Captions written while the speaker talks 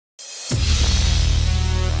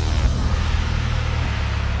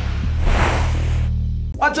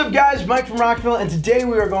What's up guys, Mike from Rockville, and today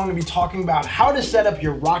we are going to be talking about how to set up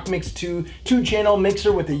your Rockmix 2 2-channel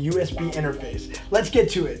mixer with a USB interface. Let's get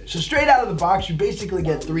to it. So straight out of the box, you basically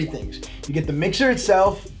get three things. You get the mixer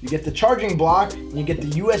itself, you get the charging block, and you get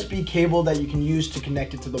the USB cable that you can use to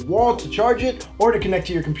connect it to the wall to charge it, or to connect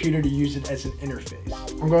to your computer to use it as an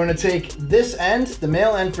interface. I'm going to take this end, the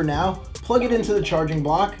male end for now, plug it into the charging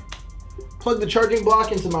block, plug the charging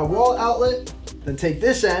block into my wall outlet, then take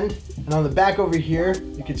this end, and on the back over here,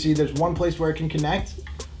 you can see there's one place where it can connect.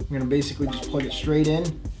 I'm gonna basically just plug it straight in,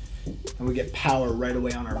 and we get power right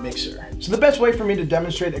away on our mixer. So the best way for me to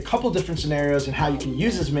demonstrate a couple different scenarios and how you can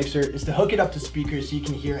use this mixer is to hook it up to speakers so you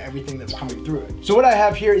can hear everything that's coming through it. So what I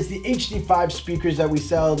have here is the HD5 speakers that we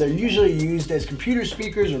sell. They're usually used as computer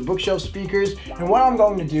speakers or bookshelf speakers. And what I'm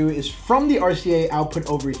going to do is from the RCA output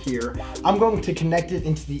over here, I'm going to connect it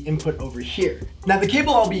into the input over here. Now the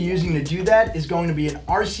cable I'll be using to do that is going to be an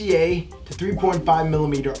RCA to 3.5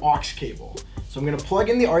 millimeter aux cable. So I'm gonna plug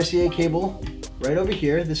in the RCA cable right over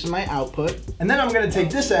here. This is my output. And then I'm gonna take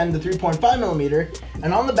this end, the 3.5 millimeter,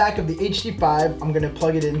 and on the back of the HD5, I'm gonna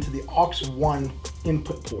plug it into the aux1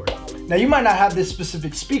 input port. Now you might not have this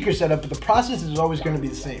specific speaker set up, but the process is always gonna be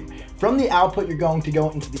the same. From the output, you're going to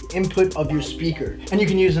go into the input of your speaker. And you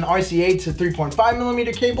can use an RCA to 3.5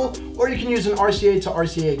 millimeter cable, or you can use an RCA to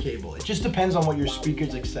RCA cable. It just depends on what your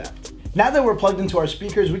speakers accept. Now that we're plugged into our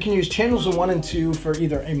speakers, we can use channels 1 and 2 for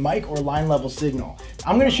either a mic or line level signal.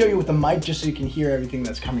 I'm gonna show you with the mic just so you can hear everything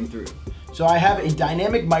that's coming through. So I have a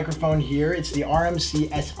dynamic microphone here. It's the RMC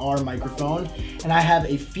SR microphone. And I have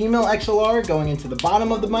a female XLR going into the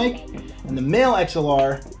bottom of the mic. And the male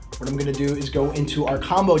XLR, what I'm gonna do is go into our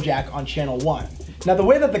combo jack on channel 1. Now the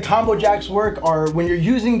way that the combo jacks work are when you're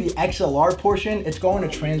using the XLR portion, it's going to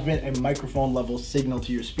transmit a microphone level signal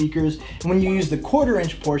to your speakers. And when you use the 1/4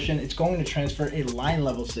 inch portion, it's going to transfer a line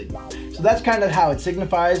level signal. So that's kind of how it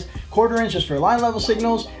signifies. 1/4 inch is for line level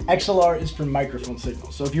signals, XLR is for microphone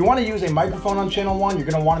signals. So if you want to use a microphone on channel 1, you're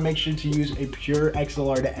going to want to make sure to use a pure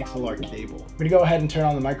XLR to XLR cable. I'm going to go ahead and turn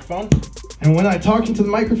on the microphone. And when I talk into the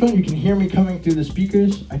microphone, you can hear me coming through the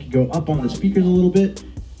speakers. I can go up on the speakers a little bit.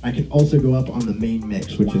 I can also go up on the main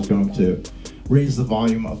mix, which is going to raise the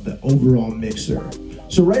volume of the overall mixer.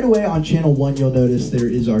 So right away on channel 1, you'll notice there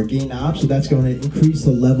is our gain knob. So that's going to increase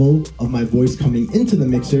the level of my voice coming into the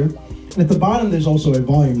mixer. And at the bottom, there's also a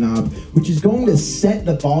volume knob, which is going to set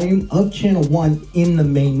the volume of channel 1 in the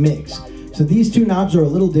main mix. So these two knobs are a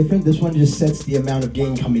little different. This one just sets the amount of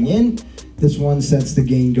gain coming in. This one sets the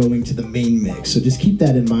gain going to the main mix. So just keep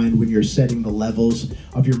that in mind when you're setting the levels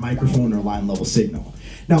of your microphone or line level signal.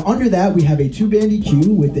 Now under that, we have a 2-band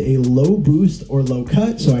EQ with a low boost or low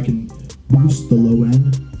cut, so I can boost the low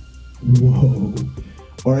end, whoa.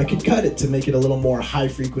 Or I can cut it to make it a little more high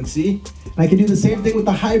frequency. And I can do the same thing with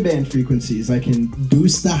the high band frequencies. I can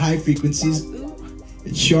boost the high frequencies,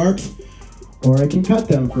 it's sharp, or I can cut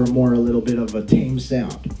them for a little bit of a tame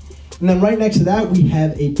sound. And then right next to that, we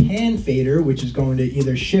have a pan fader, which is going to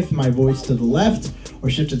either shift my voice to the left or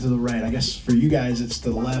shift it to the right. I guess for you guys, it's to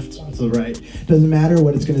the left or to the right. Doesn't matter.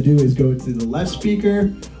 What it's going to do is go to the left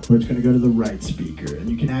speaker or it's going to go to the right speaker. And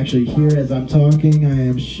you can actually hear as I'm talking, I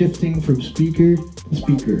am shifting from speaker to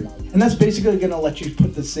speaker. And that's basically going to let you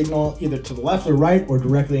put the signal either to the left or right or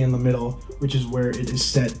directly in the middle, which is where it is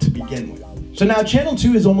set to begin with. So now channel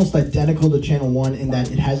 2 is almost identical to channel 1 in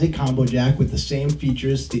that it has a combo jack with the same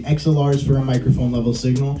features. The XLR is for a microphone level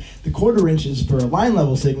signal, the 1/4 inch is for a line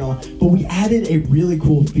level signal, but we added a really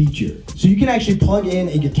cool feature. So you can actually plug in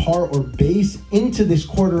a guitar or bass into this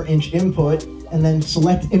 1/4 inch input and then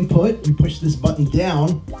select input, you push this button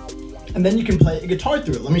down, and then you can play a guitar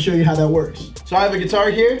through it. Let me show you how that works. So I have a guitar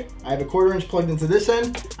here, I have a 1/4 inch plugged into this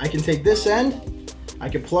end, I can take this end, I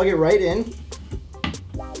can plug it right in,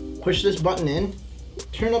 push this button in,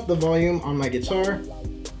 turn up the volume on my guitar,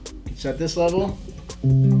 set this level,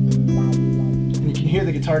 and you can hear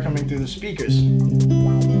the guitar coming through the speakers.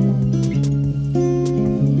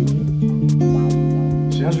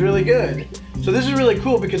 Sounds really good. So this is really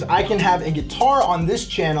cool because I can have a guitar on this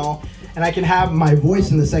channel and I can have my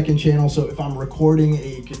voice in the second channel. So if I'm recording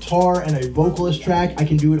a guitar and a vocalist track, I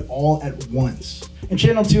can do it all at once. And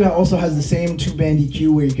channel 2 also has the same 2-band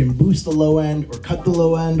EQ where you can boost the low end or cut the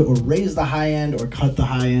low end or raise the high end or cut the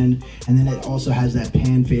high end. And then it also has that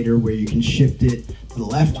pan fader where you can shift it to the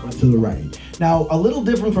left or to the right. Now, a little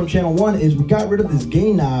different from channel 1 is we got rid of this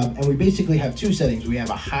gain knob and we basically have two settings. We have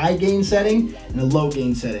a high gain setting and a low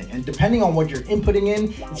gain setting. And depending on what you're inputting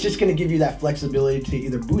in, it's just gonna give you that flexibility to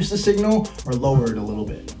either boost the signal or lower it a little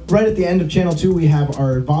bit. Right at the end of channel 2, we have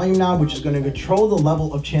our volume knob, which is gonna control the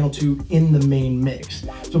level of channel 2 in the main mix.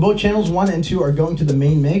 So both channels 1 and 2 are going to the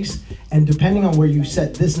main mix, and depending on where you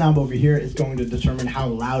set this knob over here, it's going to determine how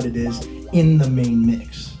loud it is in the main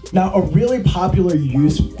mix. Now, a really popular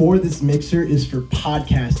use for this mixer is for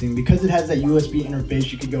podcasting. Because it has that USB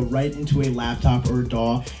interface, you could go right into a laptop or a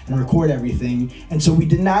DAW and record everything. And so we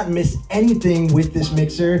did not miss anything with this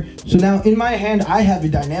mixer. So now in my hand, I have a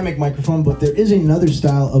dynamic microphone, but there is another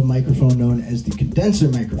style of microphone known as the condenser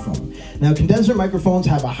microphone. Now, condenser microphones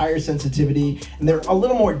have a higher sensitivity and they're a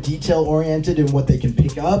little more detail oriented in what they can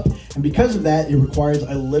pick up. And because of that, it requires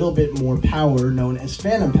a little bit more power known as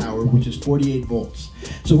phantom power, which is 48 volts.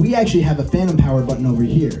 So we actually have a phantom power button over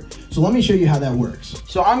here. So let me show you how that works.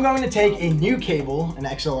 So I'm going to take a new cable, an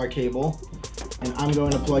XLR cable, and I'm going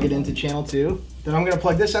to plug it into channel 2. Then I'm going to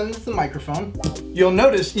plug this into the microphone. You'll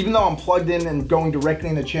notice, even though I'm plugged in and going directly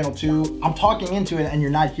into channel 2, I'm talking into it and you're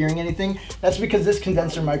not hearing anything. That's because this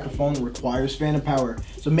condenser microphone requires phantom power.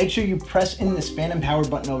 So make sure you press in this phantom power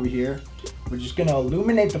button over here. We're just going to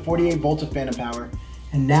illuminate the 48 volts of phantom power.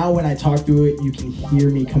 And now when I talk through it, you can hear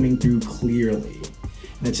me coming through clearly.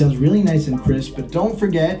 And it sounds really nice and crisp, but don't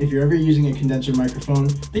forget, if you're ever using a condenser microphone,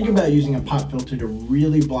 think about using a pop filter to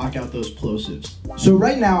really block out those plosives. So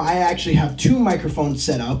right now, I actually have two microphones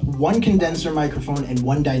set up, one condenser microphone and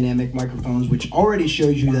one dynamic microphones, which already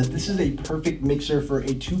shows you that this is a perfect mixer for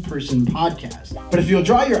a two-person podcast. But if you'll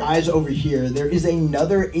draw your eyes over here, there is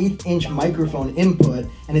another 1/8" microphone input,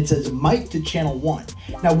 and it says mic to channel 1.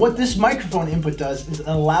 Now what this microphone input does is it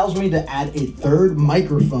allows me to add a third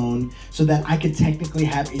microphone so that I could technically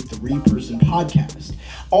have a 3-person podcast.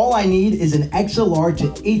 All I need is an XLR to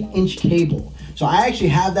 1/8" cable. So I actually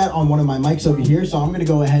have that on one of my mics over here, so I'm gonna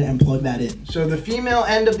go ahead and plug that in. So the female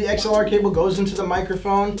end of the XLR cable goes into the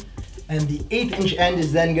microphone, and the 1/8" end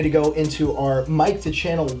is then gonna go into our mic to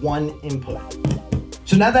channel 1 input.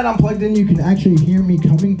 So now that I'm plugged in, you can actually hear me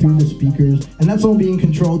coming through the speakers, and that's all being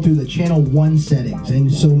controlled through the channel 1 settings.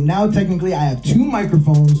 And so now technically I have two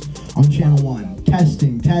microphones on channel 1.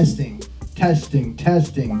 Testing, testing, testing,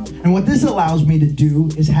 testing. And what this allows me to do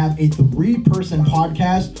is have a 3-person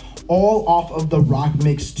podcast all off of the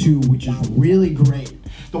Rockmix 2, which is really great.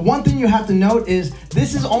 The one thing you have to note is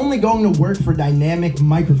this is only going to work for dynamic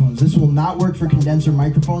microphones. This will not work for condenser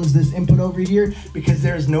microphones, this input over here, because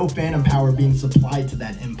there is no phantom power being supplied to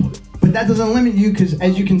that input. But that doesn't limit you, because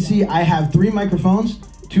as you can see, I have 3 microphones,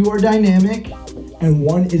 2 are dynamic, and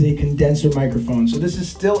 1 is a condenser microphone. So this is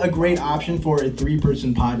still a great option for a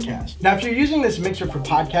 3-person podcast. Now, if you're using this mixer for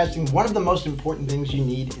podcasting, one of the most important things you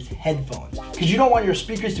need is headphones, because you don't want your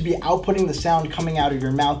speakers to be outputting the sound coming out of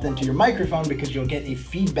your mouth into your microphone, because you'll get a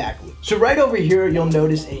feedback loop. So right over here, you'll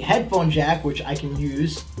notice a headphone jack, which I can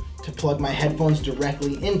use to plug my headphones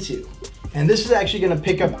directly into. And this is actually gonna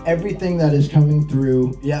pick up everything that is coming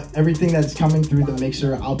through. Yep, everything that's coming through the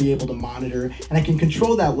mixer, I'll be able to monitor, and I can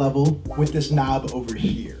control that level with this knob over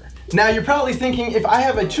here. Now you're probably thinking, if I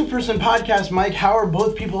have a 2-person podcast mic, how are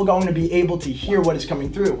both people going to be able to hear what is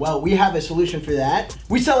coming through? Well, we have a solution for that.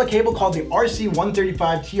 We sell a cable called the RC135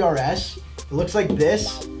 TRS. It looks like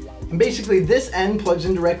this. And basically this end plugs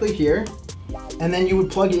in directly here. And then you would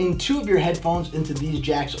plug in 2 of your headphones into these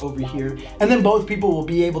jacks over here, and then both people will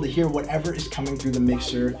be able to hear whatever is coming through the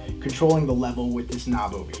mixer, controlling the level with this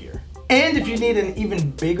knob over here. And if you need an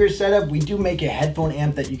even bigger setup, we do make a headphone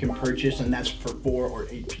amp that you can purchase, and that's for 4 or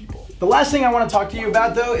 8 people. The last thing I want to talk to you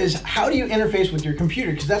about though is how do you interface with your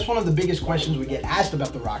computer, because that's one of the biggest questions we get asked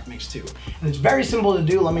about the Rockmix 2. And it's very simple to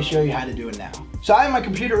do. Let me show you how to do it now. So I have my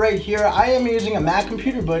computer right here. I am using a Mac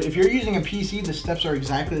computer, but if you're using a PC, the steps are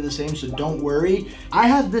exactly the same, so don't worry. I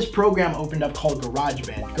have this program opened up called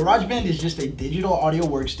GarageBand. GarageBand is just a digital audio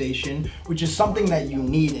workstation, which is something that you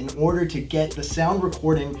need in order to get the sound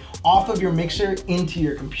recording off of your mixer into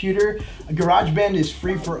your computer. GarageBand is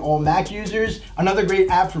free for all Mac users. Another great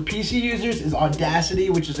app for PC users is Audacity,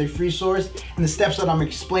 which is a free source, and the steps that I'm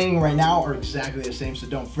explaining right now are exactly the same, so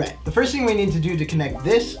don't fret. The first thing we need to do to connect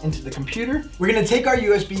this into the computer, we're gonna take our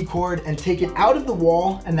USB cord and take it out of the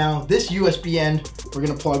wall, and now this USB end, we're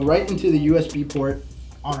gonna plug right into the USB port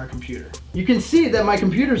on our computer. You can see that my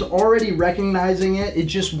computer's already recognizing it. It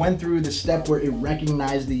just went through the step where it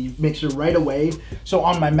recognized the mixer right away. So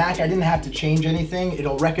on my Mac, I didn't have to change anything.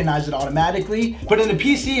 It'll recognize it automatically. But in a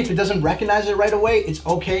PC, if it doesn't recognize it right away, it's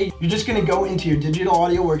okay. You're just gonna go into your digital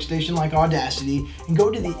audio workstation like Audacity and go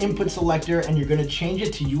to the input selector, and you're gonna change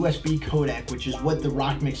it to USB codec, which is what the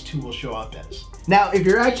Rockmix 2 will show up as. Now, if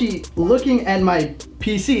you're actually looking at my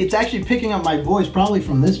PC, it's actually picking up my voice probably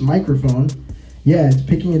from this microphone. Yeah, it's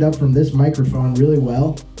picking it up from this microphone really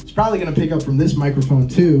well. It's probably gonna pick up from this microphone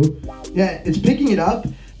too. Yeah, it's picking it up.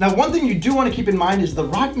 Now, one thing you do want to keep in mind is the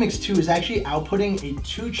Rockmix 2 is actually outputting a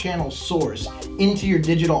 2-channel source into your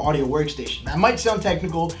digital audio workstation. That might sound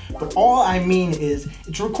technical, but all I mean is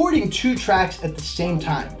it's recording 2 tracks at the same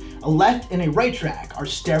time. A left and a right track, our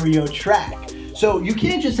stereo track. So you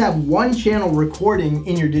can't just have 1 channel recording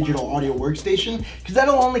in your digital audio workstation, because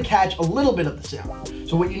that'll only catch a little bit of the sound.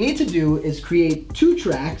 So what you need to do is create 2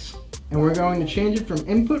 tracks, and we're going to change it from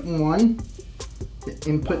input 1 to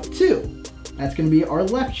input 2. That's gonna be our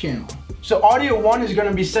left channel. So audio 1 is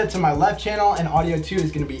gonna be set to my left channel, and audio 2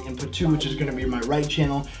 is gonna be input 2, which is gonna be my right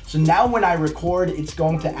channel. So now when I record, it's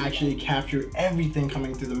going to actually capture everything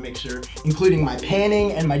coming through the mixer, including my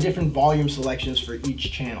panning and my different volume selections for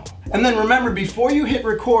each channel. And then remember, before you hit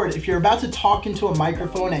record, if you're about to talk into a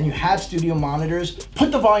microphone and you have studio monitors,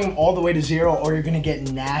 put the volume all the way to 0, or you're gonna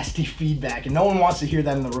get nasty feedback, and no one wants to hear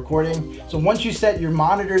that in the recording. So once you set your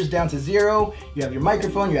monitors down to 0, you have your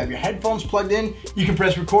microphone, you have your headphones plugged in, you can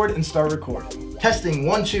press record and start recording. Testing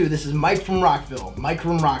 1, 2, this is Mike from Rockville, Mike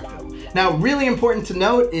from Rockville. Now, really important to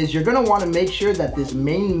note is you're gonna wanna make sure that this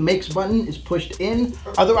main mix button is pushed in,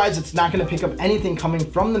 otherwise it's not gonna pick up anything coming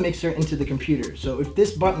from the mixer into the computer. So if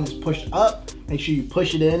this button is pushed up, make sure you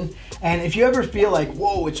push it in. And if you ever feel like,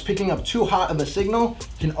 whoa, it's picking up too hot of a signal,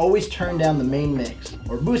 you can always turn down the main mix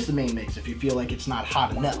or boost the main mix if you feel like it's not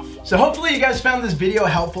hot enough. So hopefully you guys found this video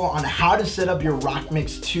helpful on how to set up your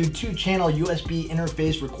Rockmix 2 2-channel USB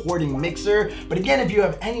interface recording mixer. But again, if you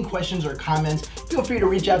have any questions or comments, feel free to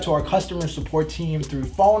reach out to our customer support team through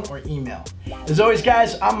phone or email. As always,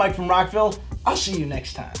 guys, I'm Mike from Rockville. I'll see you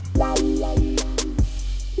next time.